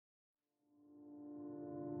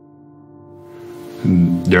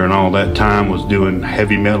And during all that time was doing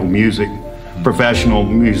heavy metal music, professional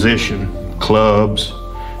musician, clubs,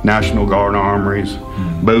 National Guard armories,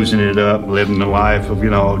 boozing it up, living the life of, you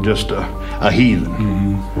know, just a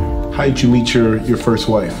heathen. How did you meet your first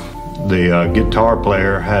wife? The guitar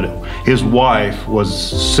player his wife was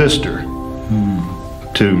sister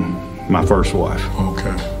to my first wife.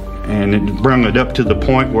 Okay. And it brought it up to the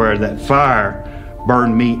point where that fire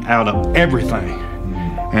burned me out of everything.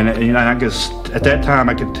 And you know, I guess at that time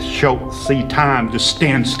I could see time just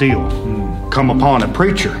stand still. Come upon a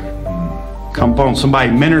preacher, come upon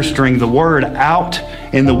somebody ministering the word out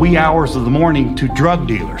in the wee hours of the morning to drug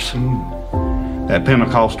dealers. That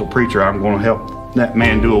Pentecostal preacher, I'm going to help that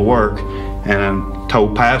man do a work. And I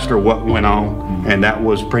told Pastor what went on, and that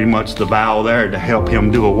was pretty much the vow there, to help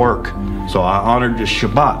him do a work. So I honored the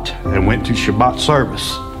Shabbat and went to Shabbat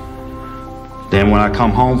service. Then when I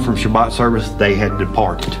come home from Shabbat service, they had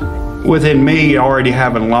departed. Within me, already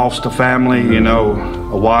having lost a family, you know,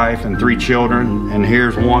 a wife and 3 children, and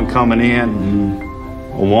here's one coming in,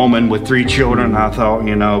 a woman with 3 children, I thought,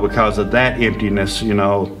 you know, because of that emptiness, you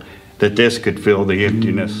know, that this could fill the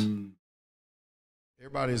emptiness.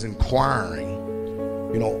 Everybody's inquiring,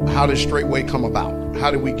 you know, how did Straitway come about? How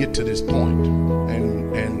did we get to this point?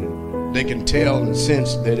 And they can tell and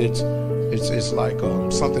sense that it's like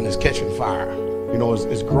something is catching fire. You know,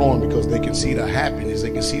 it's growing because they can see the happiness,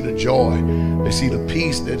 they can see the joy, they see the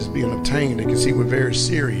peace that is being obtained. They can see we're very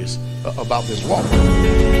serious about this walk.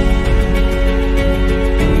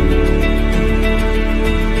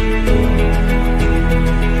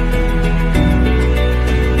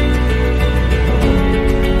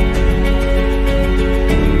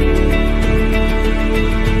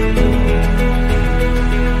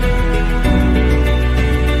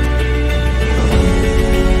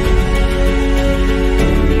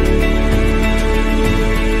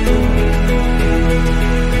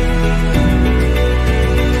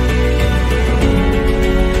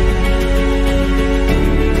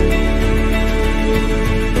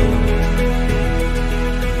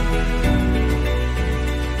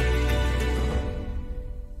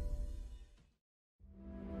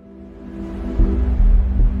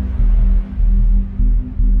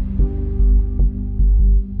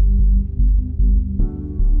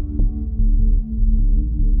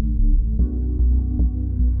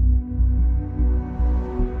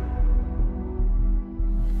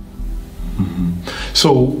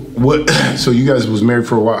 So what? So you guys was married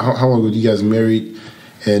for a while. How long were you guys married?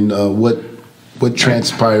 And what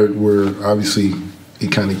transpired? Where obviously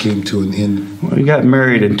it kind of came to an end. Well, we got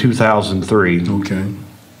married in 2003. Okay.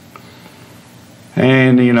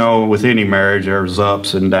 And you know, with any marriage, there's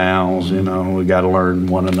ups and downs. You know, we got to learn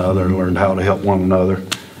one another, learn how to help one another.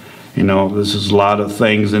 You know, this is a lot of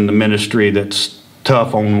things in the ministry that's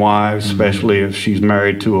tough on wives, especially if she's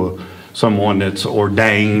married to someone that's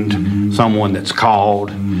ordained, someone that's called,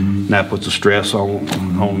 and that puts a stress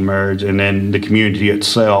on marriage. And then the community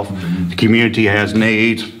itself, the community has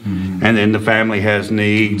needs, and then the family has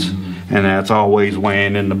needs, and that's always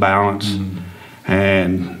weighing in the balance.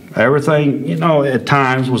 And everything, you know, at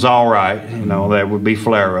times was all right. You know, there would be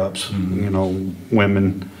flare-ups. You know,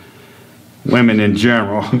 women in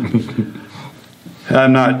general.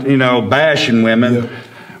 I'm not, you know, bashing women. Yeah.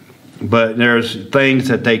 But there's things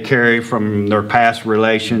that they carry from their past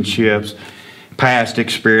relationships, past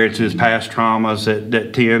experiences, past traumas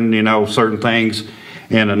that tend, you know, certain things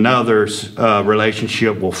in another's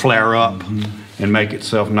relationship will flare up and make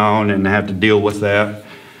itself known, and have to deal with that.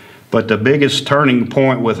 But the biggest turning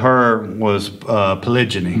point with her was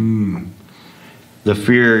polygyny. The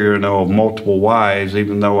fear, you know, of multiple wives,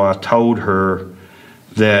 even though I told her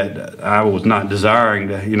that I was not desiring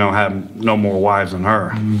to, you know, have no more wives than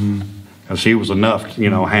her. Because she was enough, you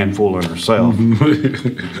know, handful in herself.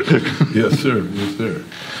 Yes, sir. Yes, sir.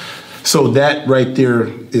 So that right there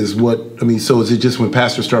is what, I mean, so is it just when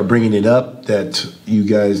pastors start bringing it up that you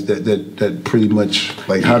guys, that pretty much,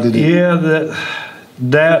 like, how did it? Yeah,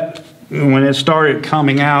 that when it started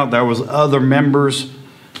coming out, there was other members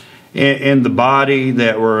in the body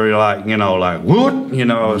that were like, you know, like, what? You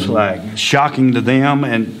know, it's like shocking to them.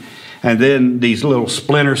 And then these little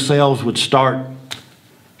splinter cells would start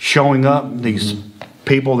showing up, these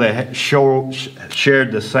people that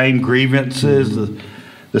shared the same grievances,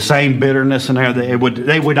 the same bitterness and everything.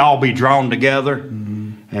 They would all be drawn together,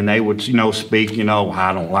 and they would, you know, speak, you know,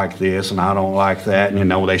 I don't like this and I don't like that. And, you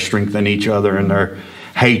know, they strengthen each other in their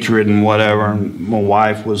hatred and whatever. And my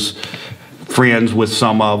wife was friends with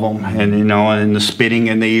some of them, and, you know, and the spitting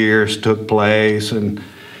in the ears took place, and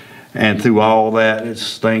through all that,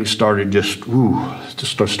 things started just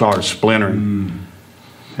started splintering.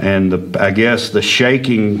 And I guess the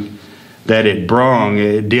shaking that it brung,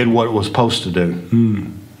 it did what it was supposed to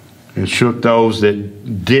do. It shook those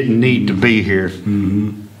that didn't need to be here,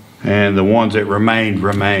 and the ones that remained.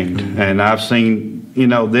 And I've seen, you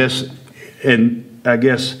know, this, and I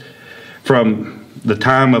guess from the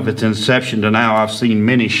time of its inception to now, I've seen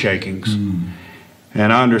many shakings.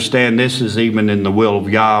 And I understand this is even in the will of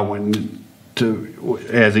Yahweh,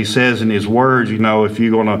 as he says in his words, you know, if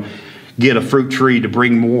you're going to get a fruit tree to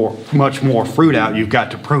bring much more fruit out, you've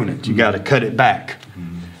got to prune it. You got to cut it back.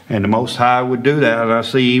 And the Most High would do that. And I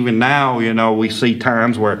see even now, you know, we see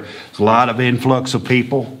times where there's a lot of influx of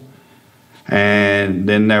people, and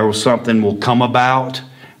then something will come about,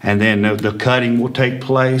 and then the cutting will take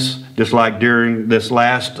place, just like during this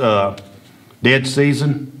last dead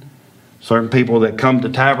season. Certain people that come to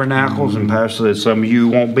tabernacles, and Pastor said some of you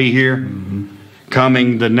won't be here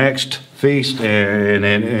coming the next feast, and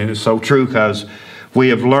it's so true, because we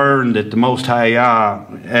have learned that the Most High Yah,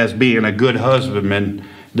 as being a good husbandman,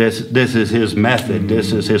 this is his method,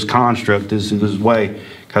 this is his construct, this is his way,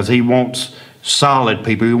 because he wants solid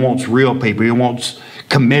people, he wants real people, he wants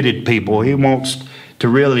committed people, he wants to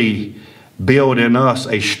really build in us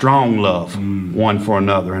a strong love one for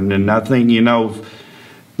another. And then I think, you know,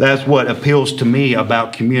 that's what appeals to me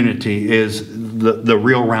about community, is the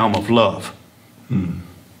real realm of love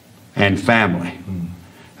and family.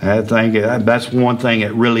 I think that's one thing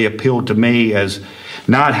that really appealed to me, as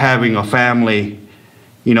not having a family,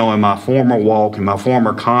 you know, in my former walk, in my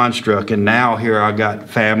former construct, and now here I got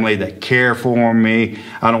family that care for me.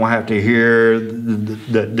 I don't have to hear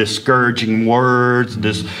the discouraging words,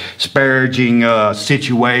 disparaging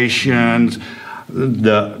situations,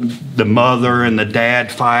 the mother and the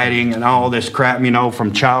dad fighting and all this crap, you know,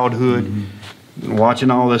 from childhood,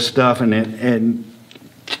 watching all this stuff and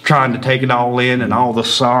trying to take it all in, and all the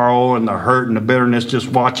sorrow and the hurt and the bitterness, just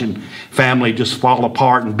watching family just fall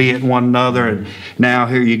apart and be at one another. And now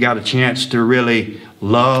here you got a chance to really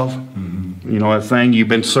love, you know, a thing you've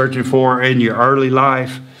been searching for in your early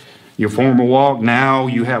life, your former walk. Now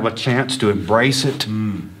you have a chance to embrace it.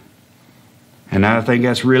 And I think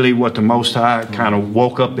that's really what the Most High kind of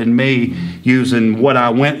woke up in me, using what I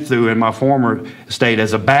went through in my former state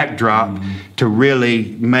as a backdrop to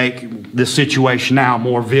really make the situation now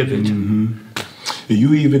more vivid.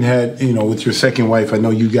 You even had, you know, with your second wife, I know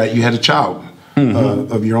you had a child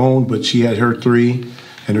of your own, but she had her 3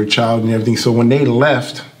 and her child and everything. So when they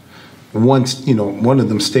left, one of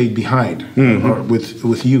them stayed behind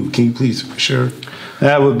with you. Can you please share?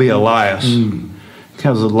 That would be Elias,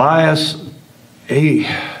 because Elias, he's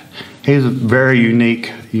a very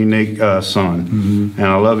unique son, and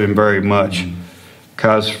I love him very much,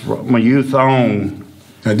 because from my youth on.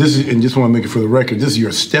 Now this is, and just want to make it for the record, this is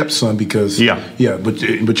your stepson, because but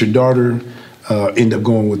your daughter ended up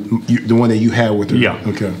going with the one that you had with her.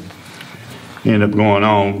 Okay. Ended up going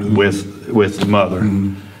on with the mother.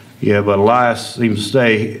 Yeah, but Elias seems to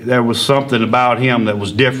say there was something about him that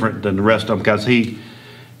was different than the rest of them, because he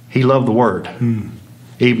loved the Word.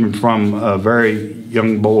 Even from a very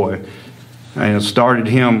young boy, and it started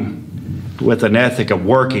him with an ethic of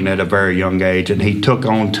working at a very young age, and he took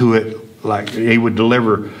on to it, like he would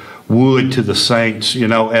deliver wood to the saints, you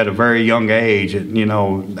know, at a very young age. At, you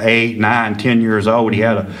know, 8, 9, 10 years old, he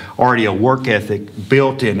had already a work ethic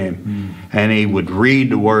built in him, and he would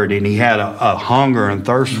read the Word, and he had a hunger and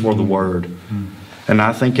thirst for the Word. And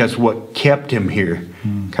I think that's what kept him here,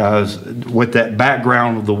 because with that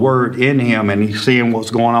background of the Word in him, and he's seeing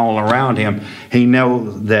what's going on around him, he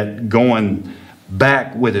knows that going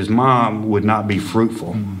back with his mom would not be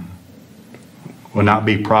fruitful, would not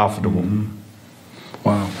be profitable.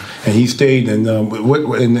 Wow. And he stayed, and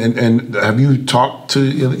and have you talked to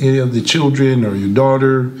any of the children or your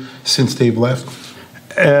daughter since they've left?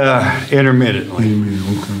 Intermittently.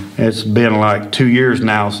 Okay. It's been like 2 years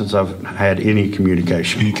now since I've had any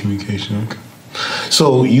communication. Okay.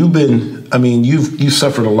 So you've been, I mean, you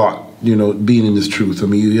suffered a lot, you know, being in this truth. I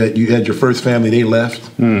mean, you had your first family, they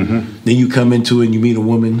left. Then you come into it and you meet a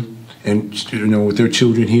woman, and, you know, with their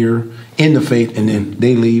children here in the faith, and then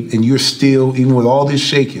they leave, and you're still, even with all this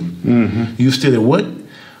shaking, you still there. What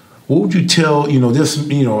would you tell, you know, this,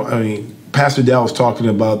 you know, I mean, Pastor Dow was talking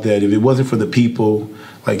about that if it wasn't for the people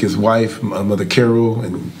like his wife, Mother Carol,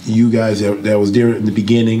 and you guys that was there in the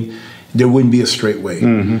beginning, there wouldn't be a Straitway.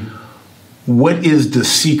 What is the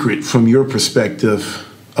secret from your perspective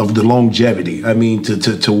of the longevity? I mean,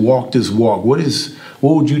 to walk this walk, what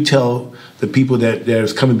would you tell the people that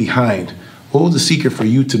is coming behind? What was the secret for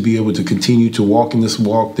you to be able to continue to walk in this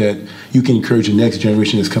walk that you can encourage the next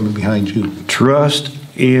generation that's coming behind you? Trust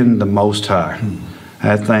in the Most High.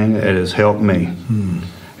 That thing that has helped me.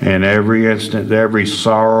 And every instant, every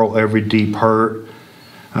sorrow, every deep hurt,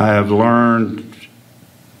 I have learned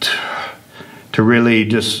to really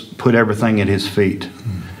just put everything at his feet.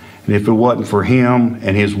 And if it wasn't for him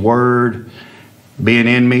and his word being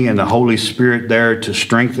in me and the Holy Spirit there to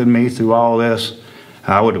strengthen me through all this,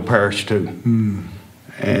 I would have perished too.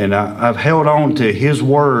 And I've held on to his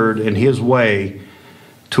word and his way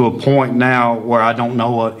to a point now where I don't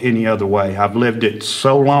know any other way. I've lived it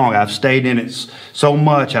so long, I've stayed in it so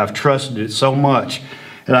much, I've trusted it so much,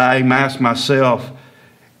 that I even ask myself,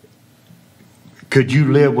 could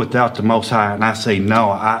you live without the Most High? And I say no.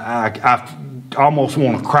 I almost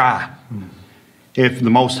want to cry if the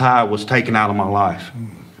Most High was taken out of my life.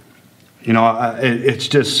 You know, it's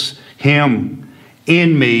just him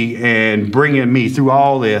in me and bringing me through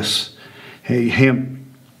all this, him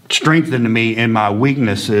strengthening me in my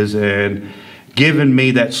weaknesses and giving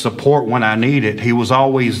me that support when I need it. He was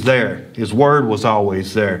always there. His word was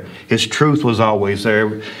always there. His truth was always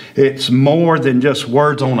there. It's more than just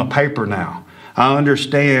words on a paper now. I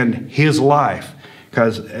understand his life,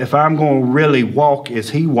 because if I'm going to really walk as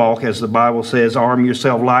he walked, as the Bible says, arm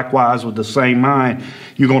yourself likewise with the same mind,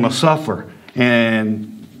 you're going to suffer. And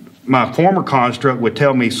my former construct would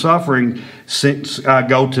tell me suffering, since I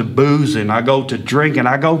go to boozing, I go to drinking,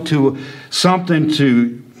 I go to something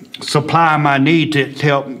to supply my need to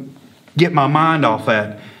help get my mind off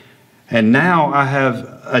that. And now I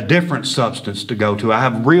have a different substance to go to. I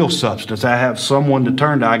have real substance. I have someone to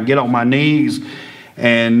turn to. I can get on my knees,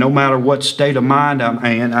 and no matter what state of mind I'm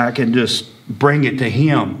in, I can just bring it to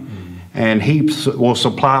him. And he will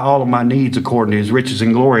supply all of my needs according to his riches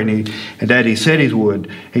and glory. And that he said he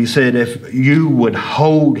would. He said if you would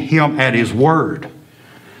hold him at his word,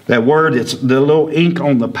 that word, it's the little ink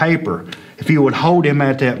on the paper. If you would hold him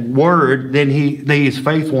at that word, then he is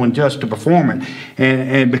faithful and just to perform it.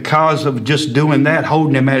 And because of just doing that,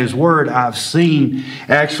 holding him at his word, I've seen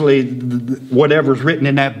actually whatever's written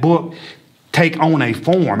in that book take on a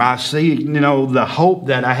form. I see, the hope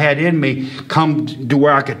that I had in me come to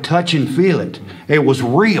where I could touch and feel it. It was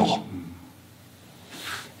real.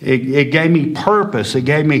 It gave me purpose. It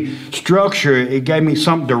gave me structure. It gave me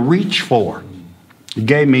something to reach for. It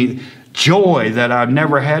gave me joy that I've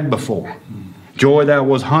never had before. Joy that I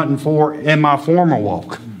was hunting for in my former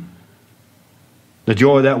walk. The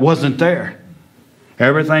joy that wasn't there.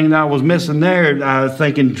 Everything that I was missing there, I was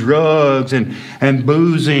thinking drugs and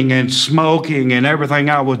boozing and smoking and everything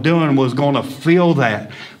I was doing was going to fill that.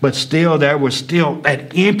 But still, there was still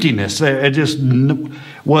that emptiness. It just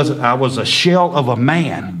I was a shell of a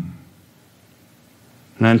man.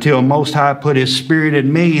 And until Most High put his spirit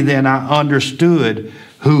in me, then I understood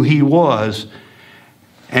who he was.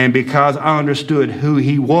 And because I understood who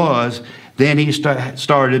he was, then he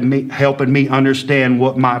started helping me understand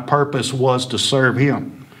what my purpose was to serve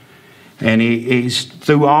him. And he's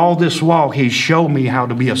through all this walk, he's showed me how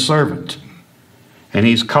to be a servant. And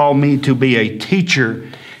he's called me to be a teacher,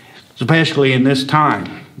 especially in this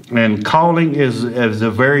time. And calling is a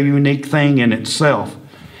very unique thing in itself.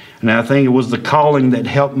 And I think it was the calling that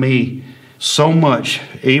helped me so much,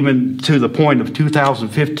 even to the point of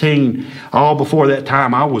 2015. All before that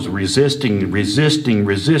time, I was resisting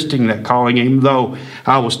that calling, even though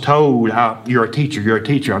I was told, you're a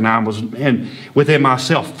teacher. And I was within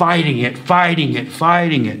myself fighting it,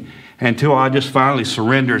 until I just finally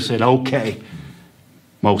surrendered and said, okay,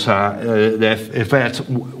 Most High, if that's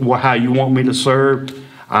how you want me to serve,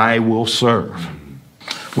 I will serve.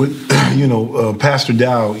 With, Pastor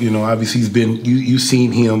Dow, obviously he's been, you've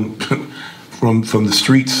seen him from the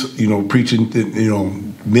streets, preaching,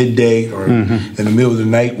 midday or in the middle of the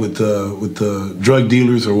night with the drug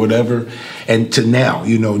dealers or whatever, and to now,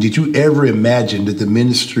 did you ever imagine that the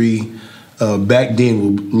ministry back then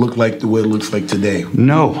would look like the way it looks like today?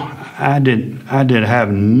 No, I didn't have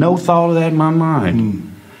no thought of that in my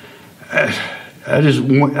mind.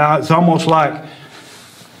 It's almost like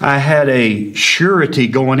I had a surety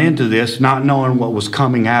going into this, not knowing what was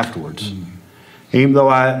coming afterwards. Even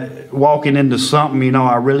though walking into something,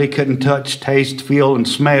 I really couldn't touch, taste, feel, and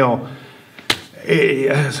smell.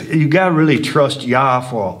 You got to really trust Yah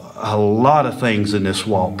for a lot of things in this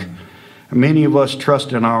walk. Many of us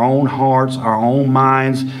trust in our own hearts, our own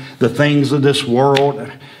minds, the things of this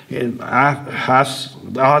world.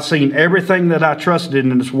 I've seen everything that I trusted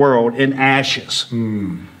in this world in ashes.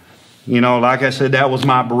 Like I said, that was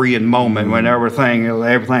my Berean moment when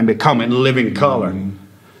everything becoming living color.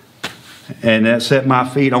 And that set my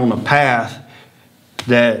feet on the path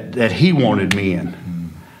that he wanted me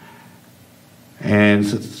in. And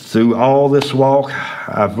through all this walk,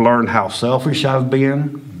 I've learned how selfish I've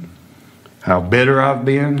been, how bitter I've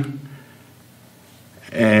been.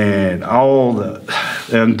 and all the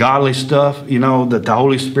ungodly stuff, you know, that the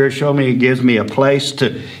Holy Spirit showed me. It gives me a place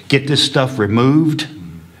to get this stuff removed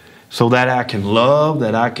so that I can love,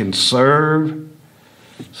 that I can serve,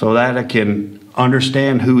 so that I can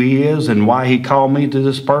understand who He is and why He called me to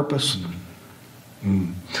this purpose.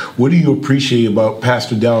 What do you appreciate about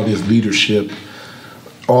Pastor Dowdy's leadership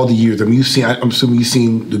all the years? I mean, I'm assuming you've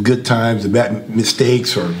seen the good times, the bad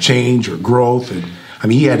mistakes, or change, or growth, and I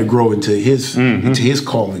mean, he had to grow into his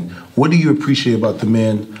calling. What do you appreciate about the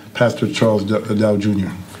man, Pastor Charles Dow Jr.?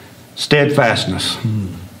 Steadfastness,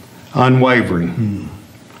 unwavering,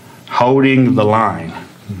 holding the line.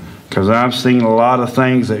 Because I've seen a lot of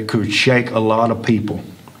things that could shake a lot of people.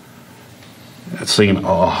 I've seen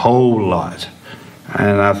a whole lot.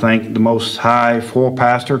 And I thank the Most High for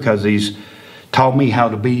Pastor, because he's taught me how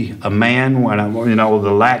to be a man when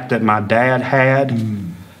the lack that my dad had.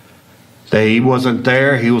 That he wasn't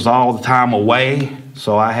there. He was all the time away.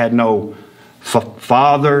 So I had no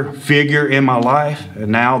father figure in my life.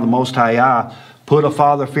 And now the Most High put a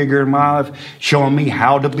father figure in my life, showing me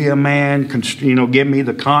how to be a man, give me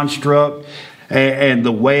the construct and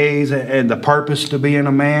the ways and the purpose to being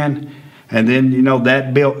a man. And then,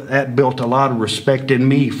 that built a lot of respect in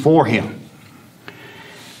me for him.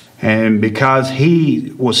 And because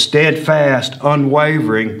he was steadfast,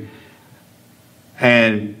 unwavering,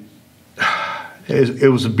 and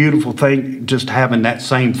it was a beautiful thing just having that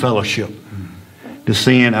same fellowship, to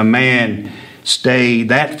seeing a man stay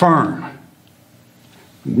that firm,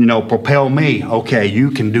 propel me, okay,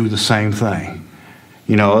 you can do the same thing.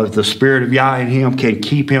 If the Spirit of Yah in him can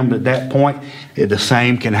keep him at that point, the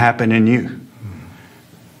same can happen in you.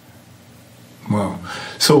 Wow.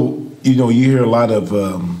 So, you hear a lot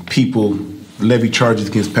of people levy charges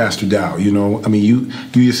against Pastor Dow. I mean, you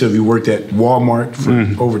yourself, you worked at Walmart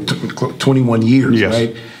for over 21 years, yes.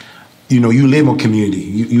 Right? You live on community.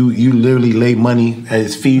 You literally lay money at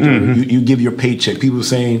his feet. Or you give your paycheck. People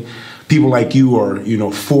saying, people like you are,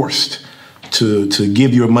 forced to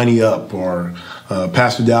give your money up, or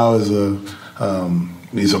Pastor Dow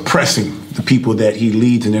is oppressing the people that he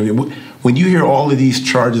leads and everything. When you hear all of these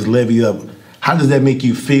charges levied up, how does that make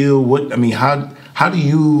you feel? How do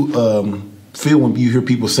you feel when you hear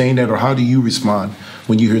people saying that, or how do you respond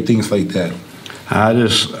when you hear things like that? I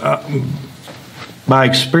just, by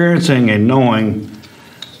experiencing and knowing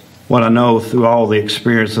what I know through all the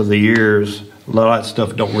experience of the years, a lot of that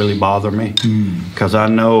stuff don't really bother me, because I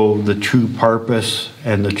know the true purpose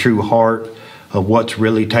and the true heart of what's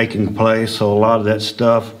really taking place. So a lot of that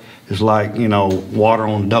stuff is like, water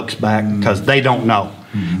on a duck's back, because they don't know.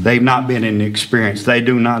 They've not been in the experience. They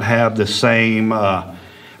do not have the same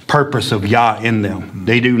purpose of Yah in them.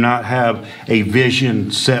 They do not have a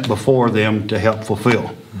vision set before them to help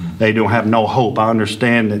fulfill. They don't have no hope. I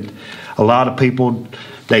understand that a lot of people,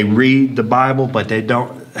 they read the Bible, but they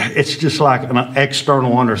don't. It's just like an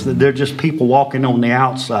external understanding. They're just people walking on the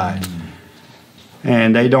outside.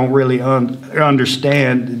 And they don't really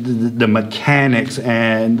understand the mechanics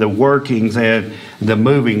and the workings and the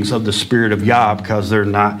movings of the Spirit of Yah, because they're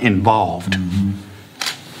not involved.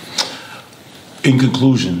 In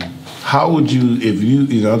conclusion, how would you,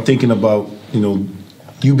 if I'm thinking about,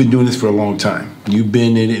 you've been doing this for a long time. You've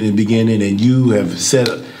been in it in the beginning, and you have said,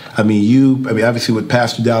 obviously with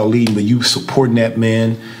Pastor Dow leading, but you supporting that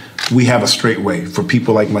man. We have a Straitway for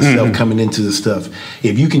people like myself coming into this stuff.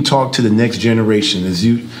 If you can talk to the next generation,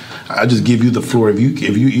 I just give you the floor. If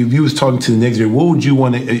you was talking to the next generation, what would you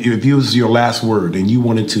want to, if it was your last word and you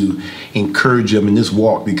wanted to encourage them in this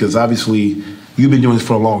walk? Because obviously you've been doing this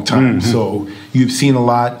for a long time. So you've seen a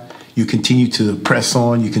lot. You continue to press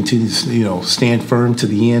on. You continue to, stand firm to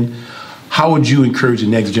the end. How would you encourage the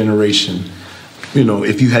next generation?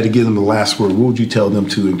 If you had to give them the last word, what would you tell them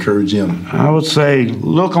to encourage them? I would say,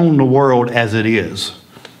 look on the world as it is.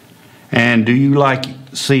 And do you like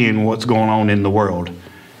seeing what's going on in the world?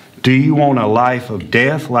 Do you want a life of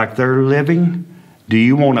death like they're living? Do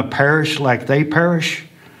you want to perish like they perish?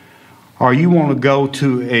 Or you want to go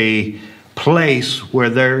to a place where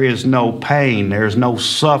there is no pain, there's no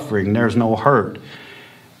suffering, there's no hurt?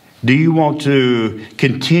 Do you want to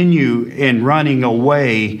continue in running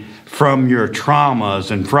away from your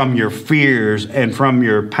traumas and from your fears and from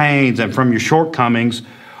your pains and from your shortcomings?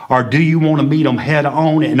 Or do you want to meet them head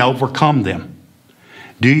on and overcome them?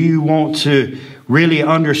 Do you want to really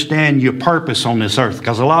understand your purpose on this earth?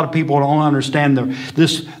 Because a lot of people don't understand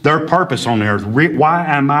their purpose on the earth. Why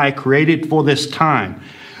am I created for this time?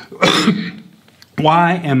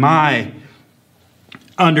 Why am I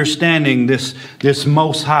understanding this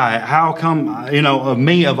Most High? How come, of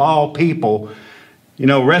me of all people,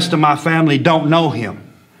 rest of my family don't know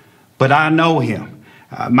him, but I know him.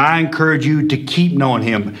 I encourage you to keep knowing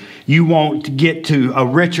him. You won't get to a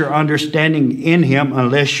richer understanding in him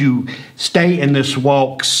unless you stay in this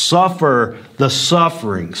walk, suffer the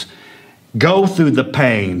sufferings, go through the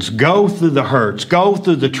pains, go through the hurts, go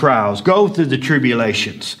through the trials, go through the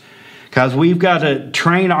tribulations. Because we've got to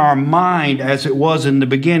train our mind, as it was in the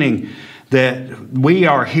beginning, that we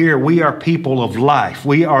are here, we are people of life.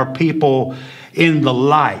 We are people in the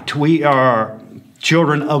light. We are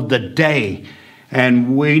children of the day.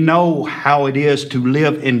 And we know how it is to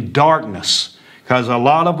live in darkness. Because a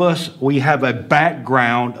lot of us, we have a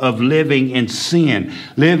background of living in sin,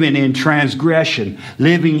 living in transgression,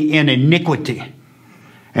 living in iniquity.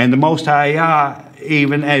 And the Most High Yah,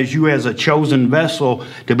 even as you as a chosen vessel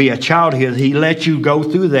to be a child of his, he lets you go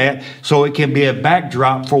through that so it can be a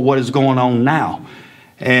backdrop for what is going on now.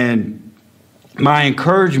 And my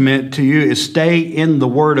encouragement to you is stay in the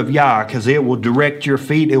Word of Yah, because it will direct your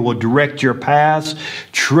feet. It will direct your paths.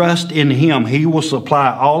 Trust in him. He will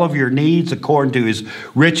supply all of your needs according to his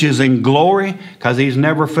riches and glory, because he's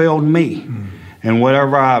never failed me. And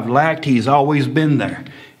whatever I've lacked, he's always been there.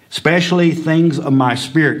 Especially things of my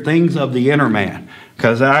spirit, things of the inner man.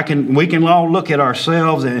 Because we can all look at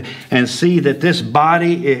ourselves and see that this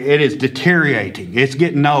body, it is deteriorating. It's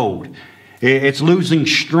getting old. It's losing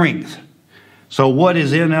strength. So what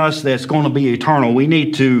is in us that's going to be eternal? We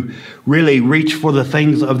need to really reach for the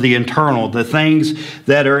things of the eternal, the things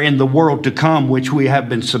that are in the world to come, which we have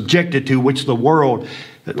been subjected to, which the world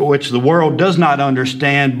does not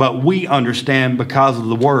understand, but we understand because of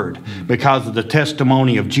the Word, because of the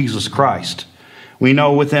testimony of Jesus Christ. We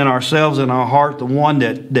know within ourselves and our heart the one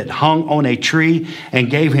that hung on a tree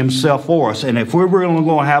and gave himself for us. And if we're really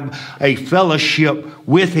going to have a fellowship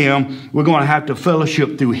with him, we're going to have to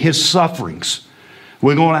fellowship through his sufferings.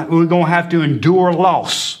 We're going to have to endure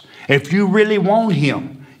loss. If you really want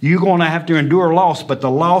him, you're going to have to endure loss, but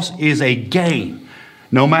the loss is a gain.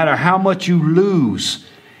 No matter how much you lose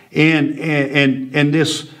in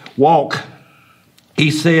this walk,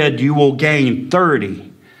 he said you will gain 30,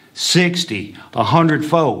 60,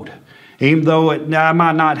 100-fold. Even though I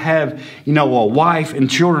might not have, a wife and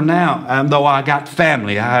children now, though I got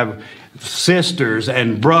family. I have sisters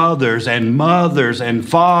and brothers and mothers and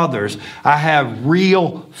fathers. I have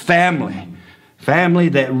real family. Family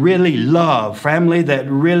that really love. Family that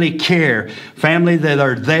really care. Family that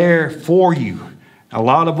are there for you. A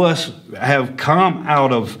lot of us have come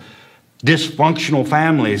out of dysfunctional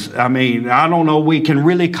families. I mean, I don't know we can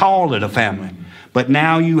really call it a family. But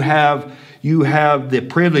now you have the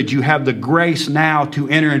privilege, you have the grace now to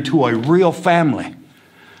enter into a real family.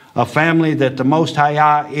 A family that the Most High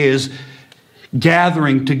Yah is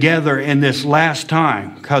gathering together in this last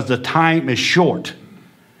time, because the time is short.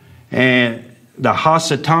 And the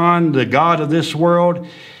Hasatan, the god of this world,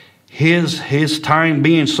 his time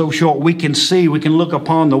being so short, we can look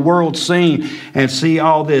upon the world scene and see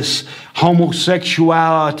all this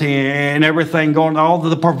homosexuality and everything going, all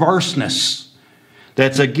the perverseness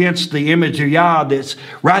that's against the image of Yah, that's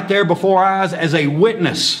right there before our eyes as a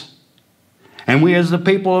witness. And we as the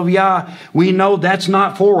people of Yah, we know that's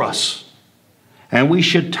not for us. And we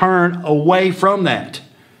should turn away from that.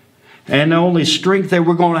 And the only strength that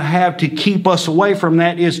we're going to have to keep us away from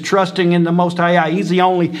that is trusting in the Most High Yah. He's the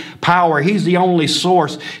only power. He's the only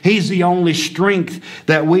source. He's the only strength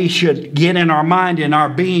that we should get in our mind, in our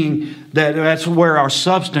being. That's where our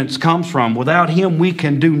substance comes from. Without him, we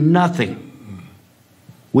can do nothing.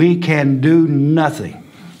 We can do nothing.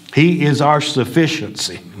 He is our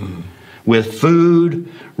sufficiency. With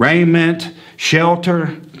food, raiment,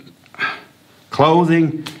 shelter,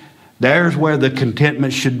 clothing, there's where the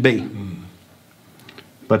contentment should be.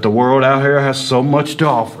 But the world out here has so much to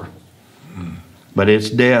offer. But it's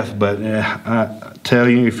death. But I tell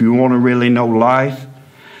you, if you want to really know life,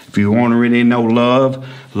 if you want to really know love,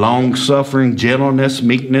 long-suffering, gentleness,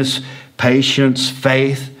 meekness, patience,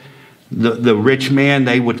 faith, the rich men,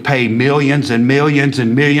 they would pay millions and millions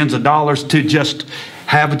and millions of dollars to just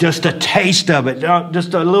have just a taste of it,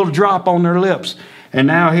 just a little drop on their lips. And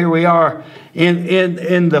now here we are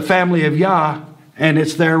in the family of Yah, and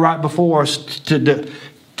it's there right before us to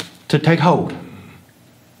take hold.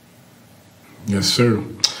 Yes, sir.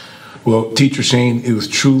 Well, Teacher Shane, it was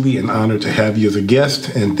truly an honor to have you as a guest,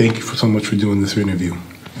 and thank you so much for doing this interview.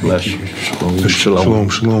 Bless you. Shalom. Shalom.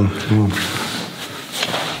 Shalom.